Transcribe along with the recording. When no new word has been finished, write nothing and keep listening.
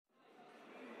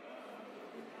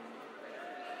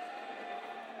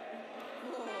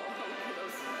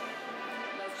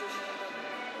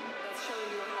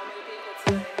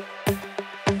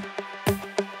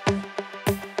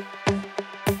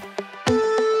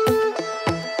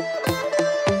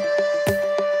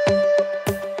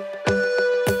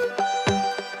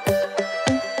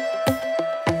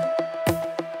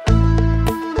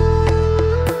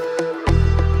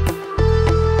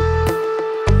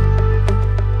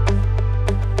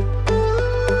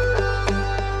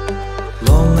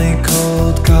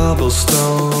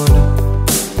cobblestone.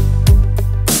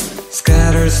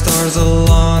 Scattered stars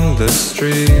along the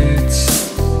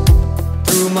streets.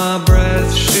 Through my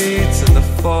breath sheets in the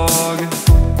fog.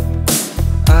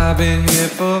 I've been here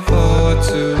for far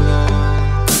too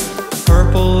long.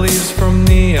 Purple leaves from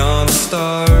neon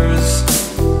stars,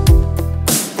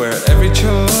 where every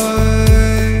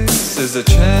choice is a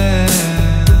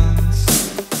chance.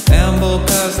 Amble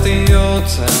past the old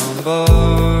town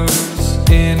bars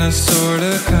in a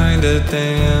sorta kinda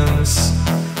dance.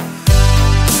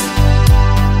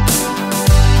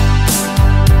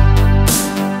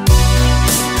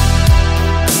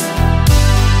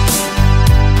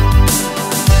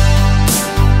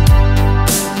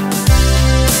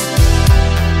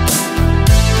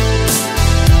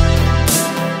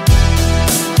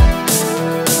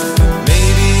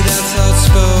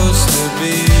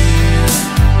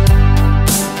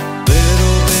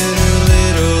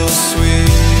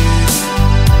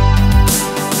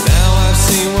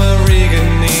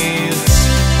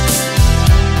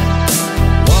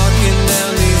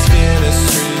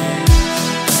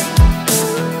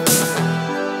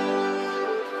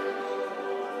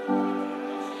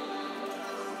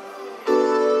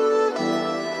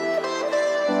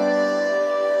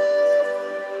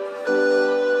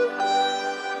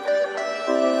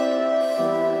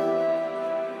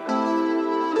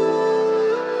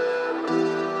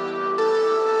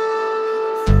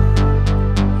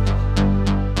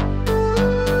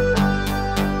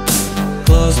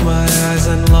 Closed my eyes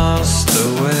and lost the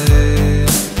way,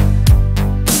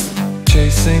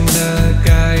 chasing the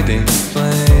guiding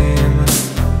flame.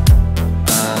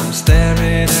 I'm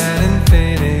staring at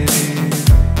infinity.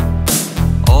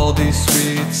 All these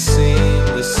streets seem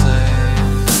the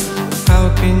same. How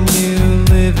can you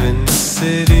live in the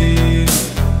city?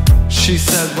 She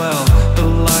said, well, the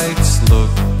lights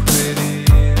look pretty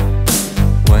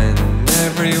when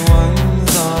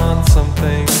everyone's on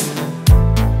something.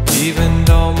 Even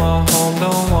though my home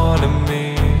don't want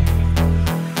me.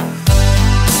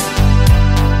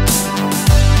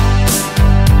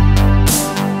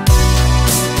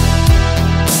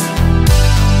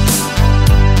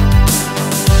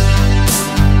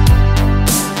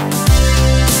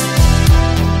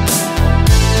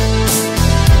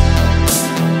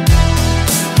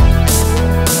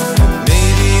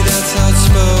 Maybe that's how it's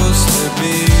supposed to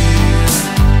be.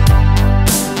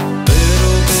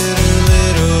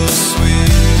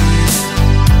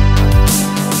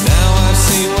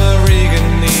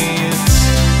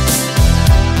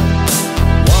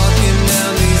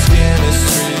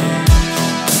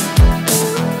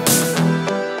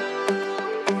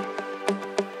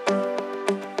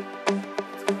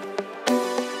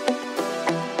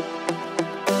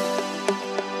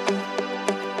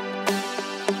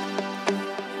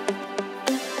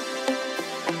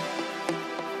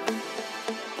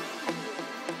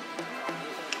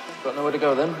 Got nowhere to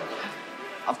go then?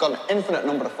 I've got an infinite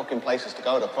number of fucking places to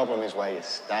go. The problem is where you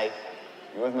stay.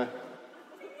 You with me?